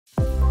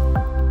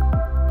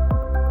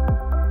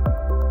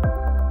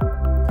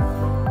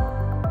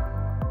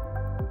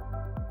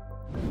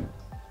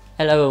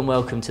Hello and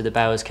welcome to the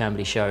Bowers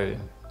Camberley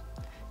showroom.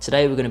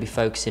 Today we're going to be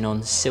focusing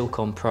on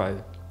Sylcom Pro.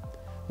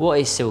 What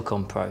is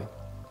Sylcom Pro?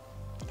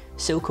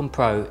 Sylcom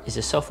Pro is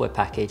a software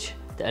package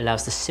that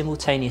allows the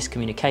simultaneous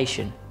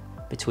communication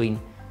between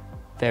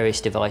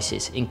various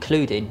devices,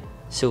 including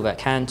Sylvac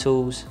hand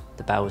tools,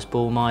 the Bowers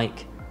ball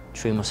mic,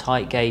 Trumos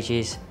height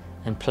gauges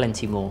and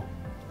plenty more.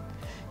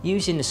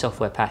 Using the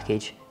software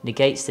package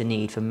negates the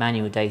need for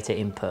manual data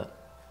input.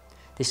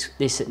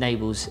 This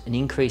enables an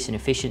increase in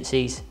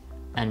efficiencies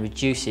and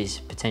reduces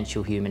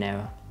potential human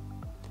error.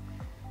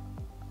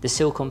 The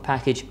Sylcom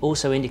package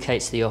also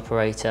indicates to the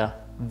operator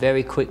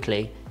very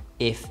quickly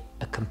if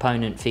a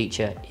component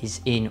feature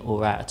is in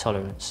or out of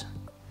tolerance.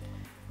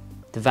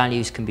 The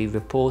values can be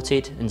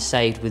reported and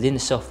saved within the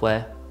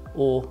software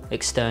or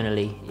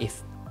externally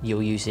if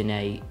you're using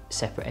a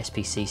separate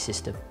SPC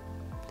system.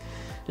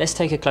 Let's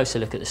take a closer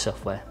look at the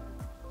software.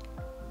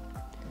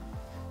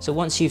 So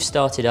once you've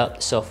started up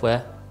the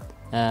software,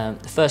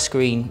 the first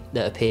screen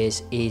that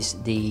appears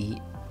is the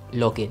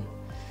login,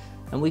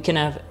 and we can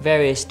have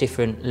various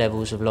different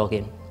levels of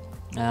login.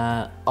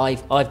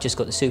 I've just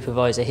got the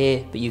supervisor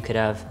here, but you could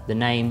have the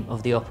name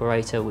of the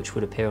operator, which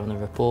would appear on the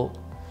report.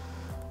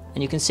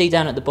 And you can see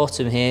down at the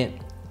bottom here,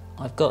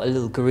 I've got a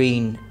little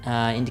green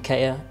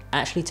indicator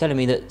actually telling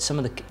me that some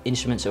of the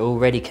instruments are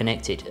already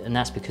connected, and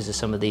that's because of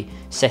some of the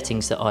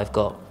settings that I've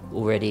got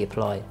already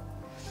applied.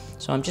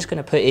 So I'm just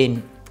going to put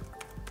in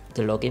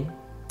the login.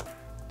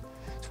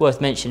 It's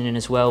worth mentioning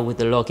as well, with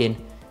the login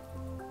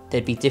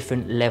there'd be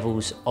different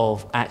levels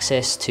of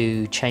access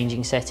to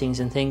changing settings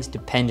and things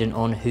dependent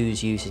on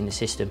who's using the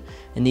system,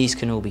 and these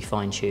can all be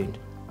fine-tuned.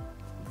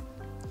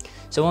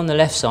 So on the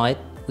left side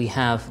we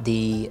have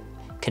the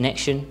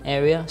connection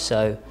area.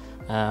 So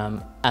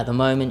at the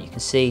moment you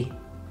can see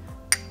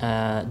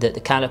that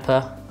the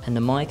caliper and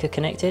the mic are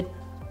connected.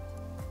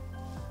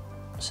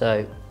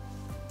 So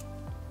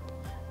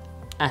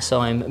as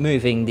I'm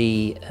moving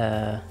the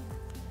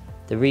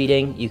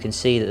reading, you can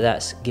see that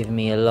that's giving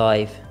me a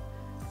live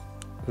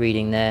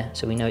reading there,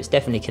 so we know it's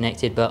definitely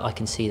connected, but I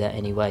can see that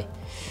anyway.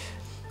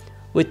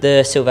 With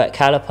the Sylvac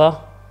caliper,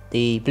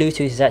 the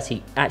Bluetooth is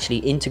actually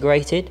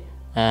integrated,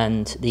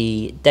 and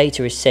the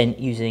data is sent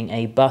using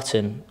a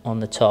button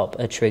on the top,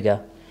 a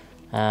trigger.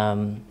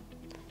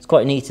 It's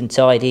quite neat and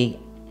tidy,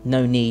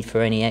 no need for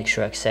any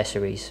extra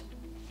accessories.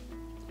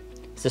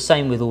 It's the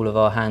same with all of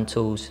our hand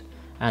tools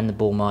and the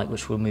ball mic,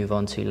 which we'll move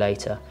on to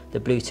later.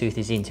 The Bluetooth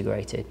is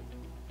integrated.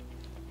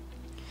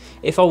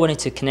 If I wanted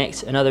to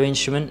connect another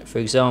instrument, for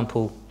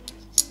example,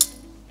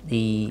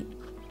 the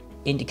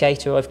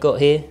indicator I've got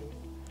here,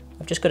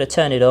 I've just got to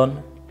turn it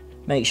on,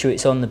 make sure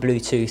it's on the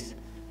Bluetooth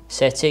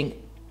setting,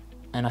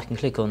 and I can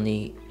click on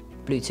the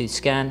Bluetooth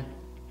scan.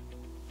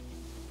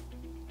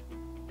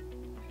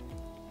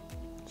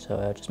 So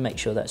I'll just make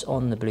sure that's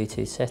on the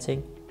Bluetooth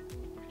setting.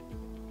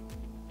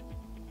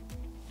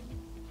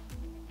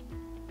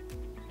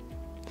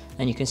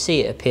 And you can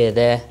see it appear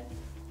there.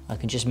 I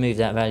can just move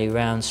that value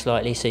around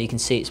slightly so you can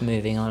see it's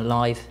moving on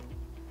live,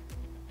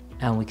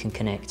 and we can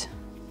connect.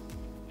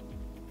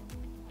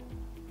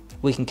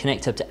 We can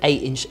connect up to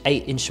eight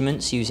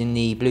instruments using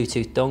the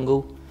Bluetooth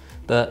dongle,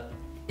 but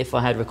if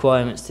I had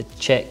requirements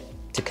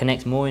to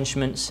connect more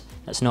instruments,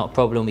 that's not a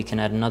problem. We can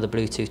add another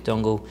Bluetooth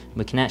dongle, and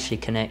we can actually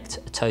connect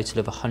a total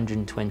of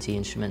 120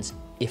 instruments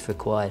if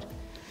required.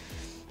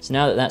 So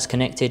now that that's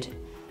connected,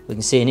 we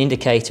can see an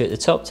indicator at the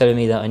top telling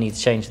me that I need to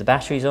change the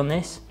batteries on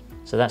this.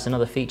 So that's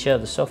another feature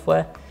of the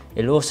software.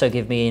 It'll also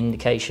give me an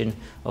indication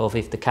of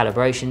if the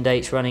calibration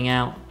date's running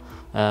out,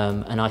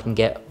 and I can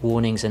get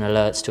warnings and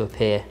alerts to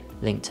appear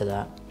linked to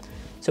that.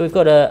 So we've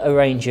got a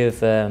range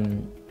of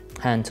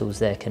hand tools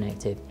there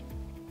connected.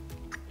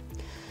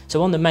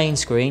 So on the main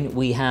screen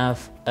we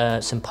have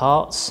some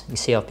parts. You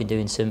see I've been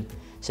doing some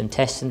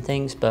tests and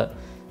things, but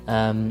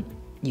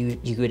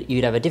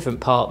you'd have a different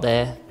part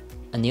there,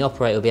 and the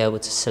operator will be able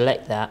to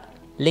select that,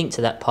 link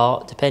to that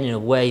part. Depending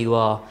on where you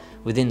are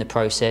within the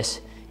process,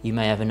 you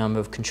may have a number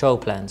of control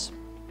plans.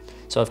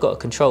 So I've got a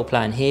control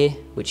plan here,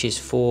 which is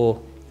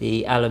for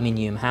the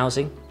aluminium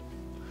housing,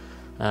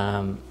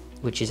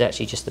 which is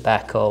actually just the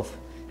back of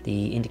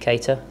the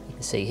indicator, you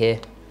can see here.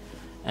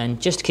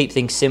 And just to keep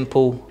things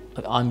simple,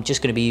 I'm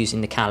just going to be using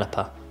the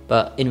caliper,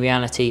 but in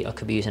reality I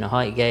could be using a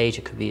height gauge,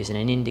 I could be using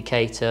an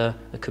indicator,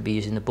 I could be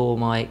using the ball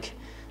mic.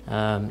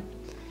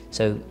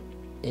 So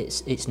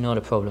it's not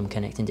a problem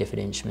connecting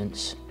different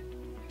instruments.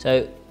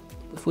 So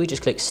if we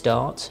just click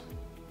start,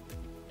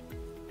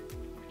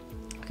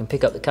 I can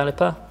pick up the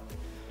caliper.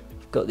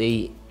 I've got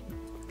the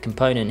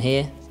component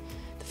here.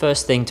 The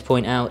first thing to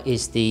point out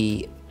is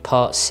the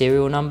part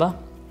serial number.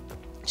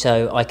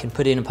 So I can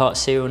put in a part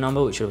serial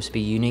number, which will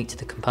obviously be unique to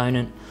the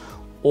component,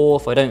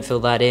 or if I don't fill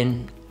that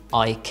in,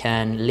 I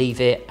can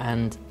leave it,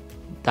 and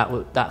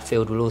that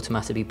field will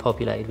automatically be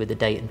populated with the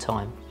date and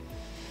time.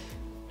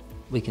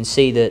 We can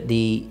see that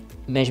the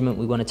measurement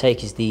we want to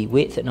take is the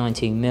width at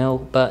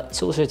 19mm, but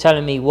it's also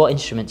telling me what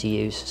instrument to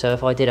use. So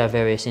if I did have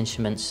various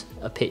instruments,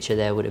 a picture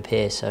there would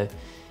appear, so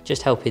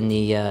just helping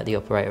the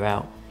operator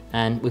out.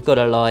 And we've got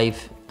a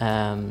live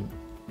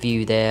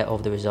view there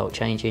of the result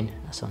changing.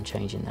 That's I'm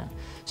changing that.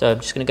 So I'm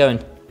just going to go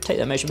and take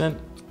that measurement.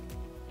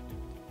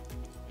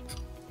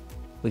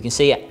 We can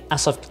see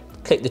as I've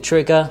clicked the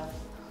trigger,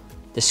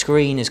 the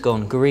screen has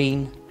gone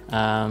green.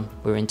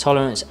 We're in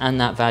tolerance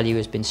and that value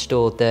has been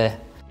stored there.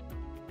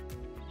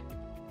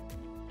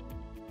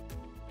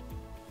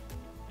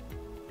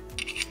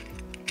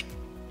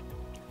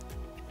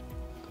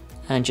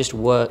 And just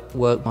work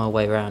my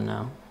way around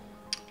now.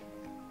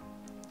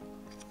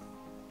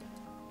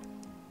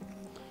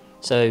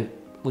 So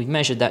we've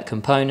measured that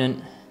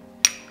component.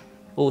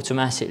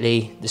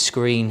 Automatically the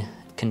screen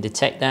can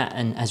detect that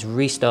and has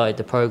restarted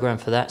the program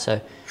for that.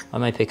 So I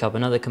may pick up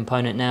another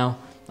component now.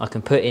 I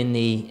can put in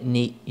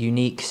the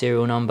unique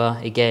serial number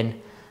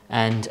again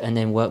and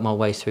then work my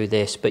way through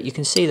this. But you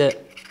can see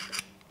that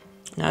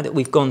now that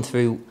we've gone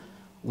through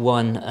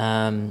one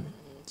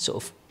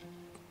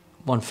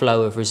one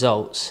flow of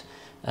results,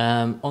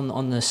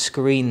 on the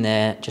screen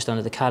there, just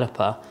under the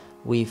caliper,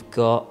 we've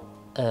got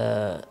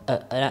an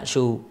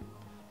actual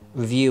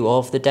review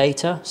of the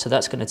data. So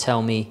that's going to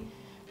tell me,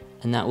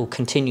 and that will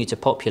continue to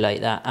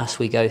populate that as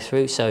we go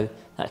through. So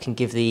that can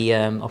give the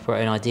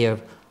operator an idea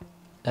of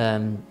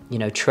you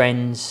know,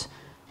 trends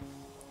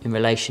in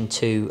relation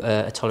to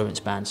a tolerance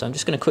band. So I'm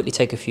just going to quickly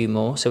take a few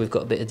more so we've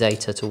got a bit of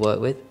data to work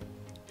with.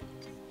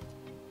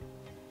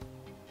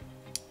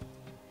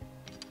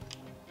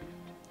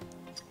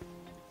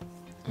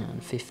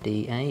 And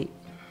 58.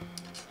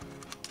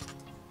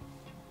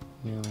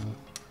 Yeah.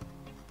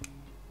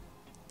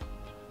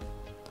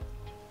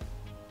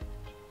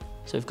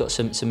 So we've got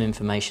some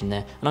information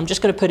there. And I'm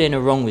just going to put in a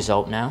wrong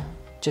result now,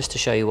 just to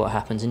show you what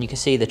happens. And you can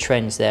see the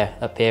trends there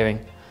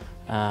appearing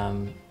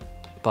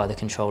by the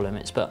control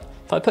limits. But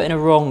if I put in a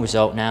wrong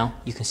result now,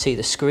 you can see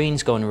the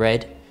screen's gone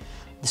red.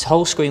 This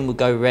whole screen would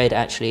go red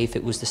actually if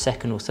it was the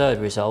second or third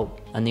result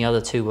and the other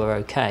two were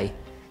okay.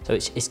 So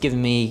it's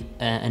giving me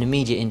an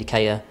immediate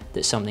indicator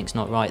that something's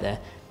not right there.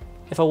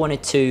 If I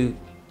wanted to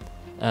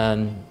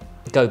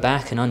go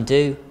back and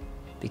undo,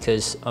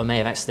 because I may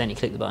have accidentally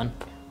clicked the button,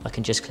 I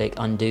can just click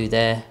undo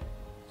there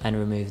and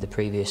remove the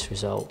previous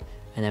result,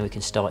 and then we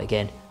can start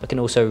again. I can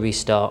also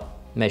restart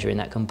measuring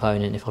that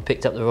component if I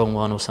picked up the wrong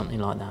one or something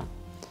like that.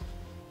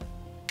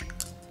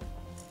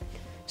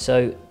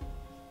 So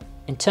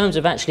in terms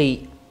of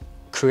actually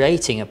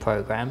creating a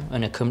program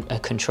and a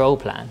control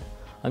plan,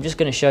 I'm just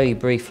going to show you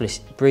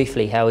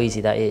briefly how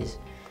easy that is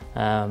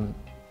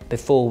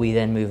before we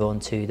then move on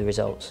to the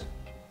results.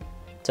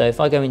 So if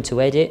I go into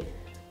edit,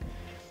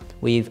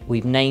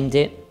 we've named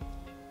it.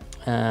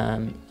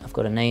 I've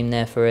got a name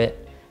there for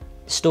it.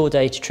 Store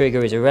data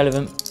trigger is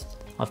irrelevant.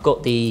 I've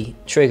got the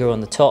trigger on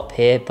the top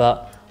here,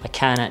 but I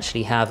can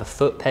actually have a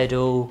foot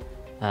pedal,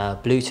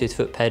 Bluetooth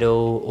foot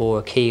pedal, or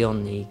a key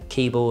on the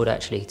keyboard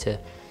actually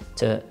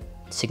to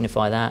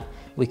signify that.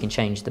 We can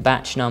change the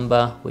batch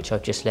number, which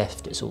I've just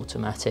left as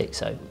automatic.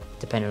 So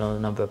depending on the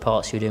number of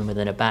parts you're doing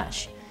within a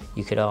batch,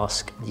 you could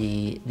ask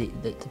the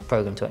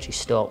program to actually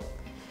stop.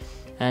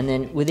 And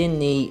then within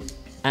the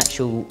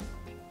actual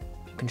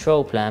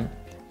control plan,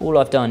 all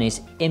I've done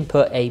is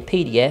input a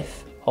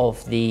PDF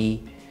of the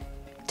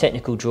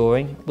technical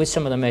drawing with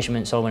some of the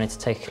measurements I wanted to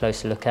take a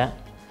closer look at.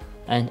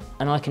 And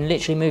I can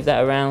literally move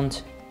that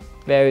around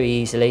very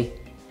easily,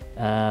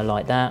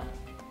 like that.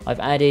 I've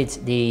added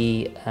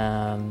the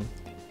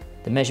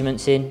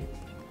measurements in.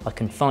 I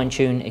can fine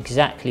tune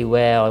exactly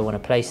where I want to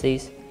place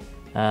these.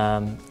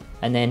 And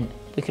then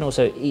we can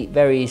also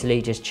very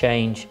easily just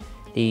change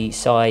the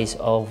size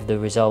of the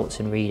results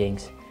and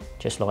readings,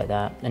 just like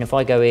that. And if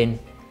I go in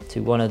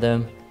to one of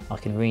them, I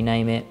can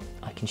rename it.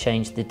 I can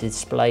change the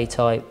display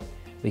type.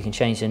 We can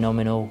change the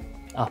nominal,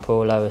 upper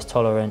or lower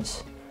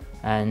tolerance,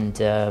 and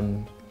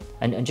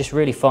just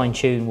really fine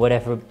tune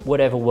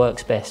whatever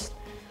works best,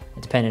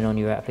 depending on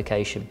your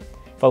application.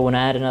 If I want to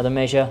add another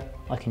measure,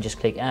 I can just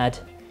click add,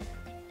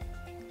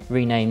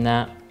 rename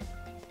that,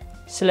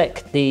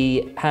 select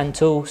the hand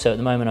tool. So at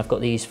the moment I've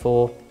got these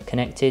four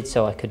connected,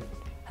 so I could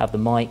have the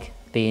mic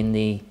being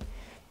the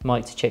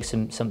mic to check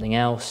something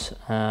else,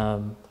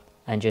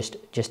 and just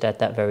add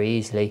that very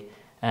easily,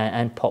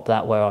 and pop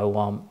that where I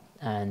want,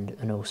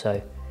 and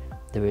also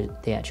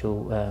the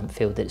actual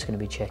field that it's going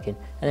to be checking.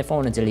 And if I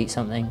want to delete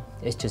something,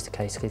 it's just a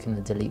case of clicking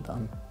the delete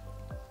button.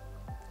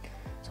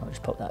 So I'll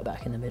just pop that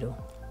back in the middle.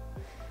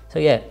 So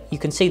yeah, you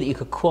can see that you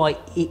could quite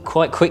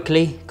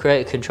quickly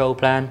create a control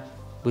plan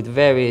with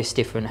various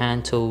different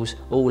hand tools,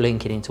 all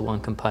linking into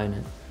one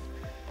component.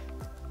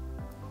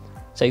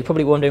 So you're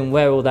probably wondering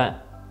where all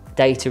that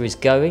data is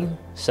going.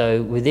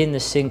 So within the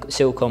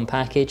Sylcom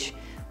package,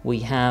 we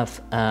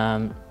have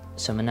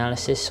some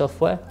analysis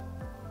software.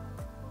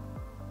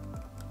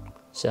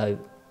 So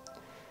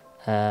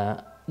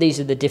these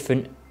are the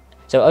different,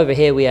 so over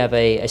here we have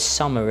a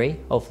summary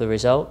of the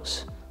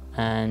results,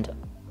 and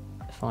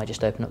if I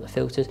just open up the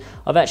filters,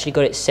 I've actually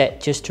got it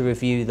set just to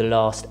review the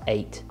last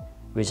 8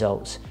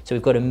 results. So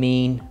we've got a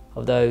mean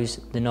of those,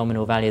 the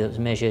nominal value that was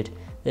measured,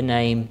 the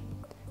name,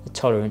 the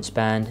tolerance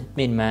band,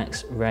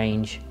 min-max,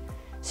 range,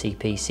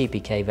 CP,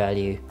 CPK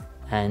value,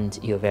 and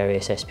your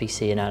various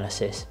SPC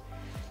analysis.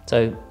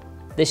 So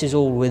this is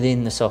all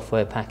within the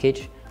software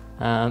package.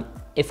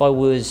 If I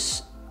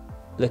was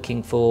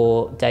looking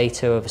for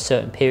data of a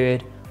certain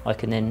period, I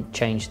can then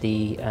change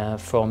the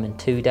from and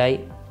to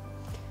date.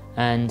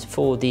 And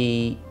for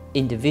the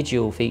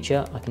individual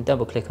feature, I can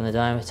double click on the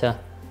diameter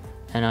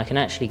and I can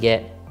actually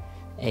get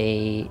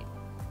a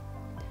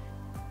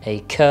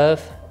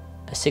curve,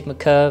 a sigma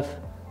curve.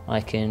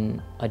 I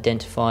can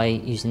identify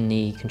using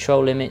the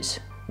control limits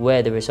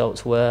where the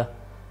results were,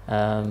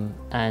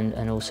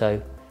 and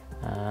also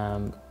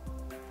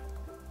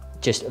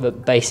just a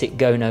basic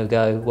go no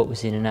go, what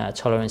was in and out of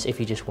tolerance if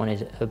you just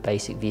wanted a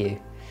basic view.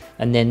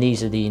 And then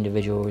these are the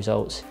individual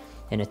results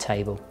in a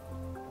table.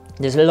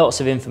 There's lots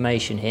of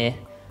information here.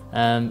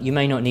 You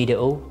may not need it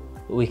all,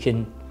 but we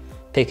can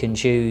pick and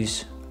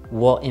choose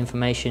what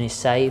information is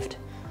saved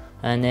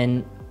and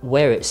then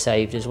where it's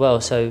saved as well.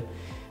 So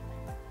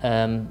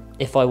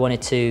if I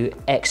wanted to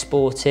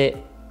export it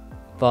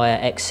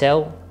via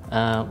Excel,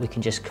 we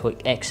can just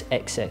click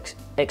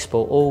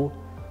export all.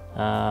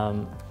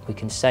 We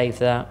can save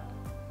that.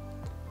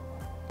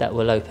 That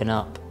will open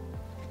up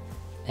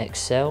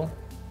Excel.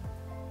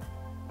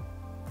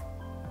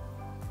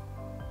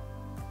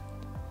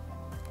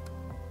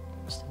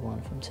 That's the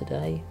one from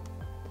today.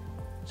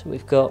 So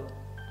we've got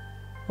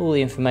all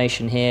the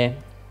information here,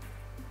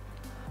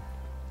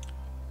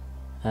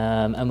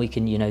 and we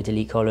can,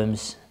 delete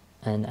columns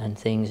and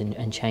things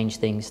and change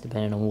things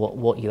depending on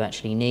what you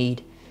actually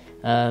need.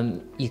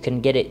 You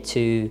can get it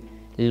to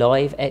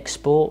live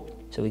export,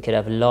 so we could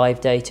have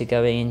live data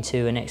going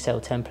into an Excel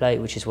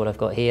template, which is what I've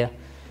got here,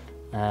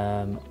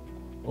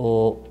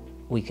 or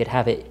we could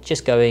have it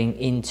just going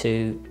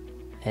into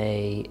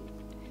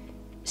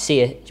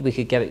we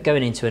could get it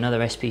going into another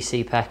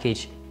SPC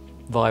package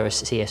via a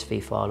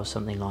CSV file or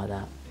something like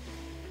that.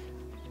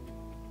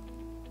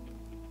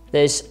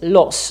 There's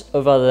lots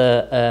of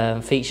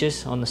other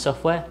features on the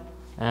software.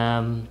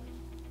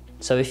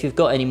 So if you've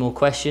got any more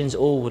questions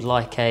or would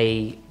like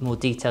a more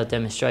detailed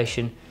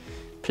demonstration,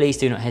 please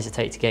do not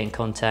hesitate to get in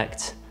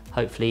contact.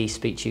 Hopefully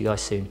speak to you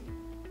guys soon.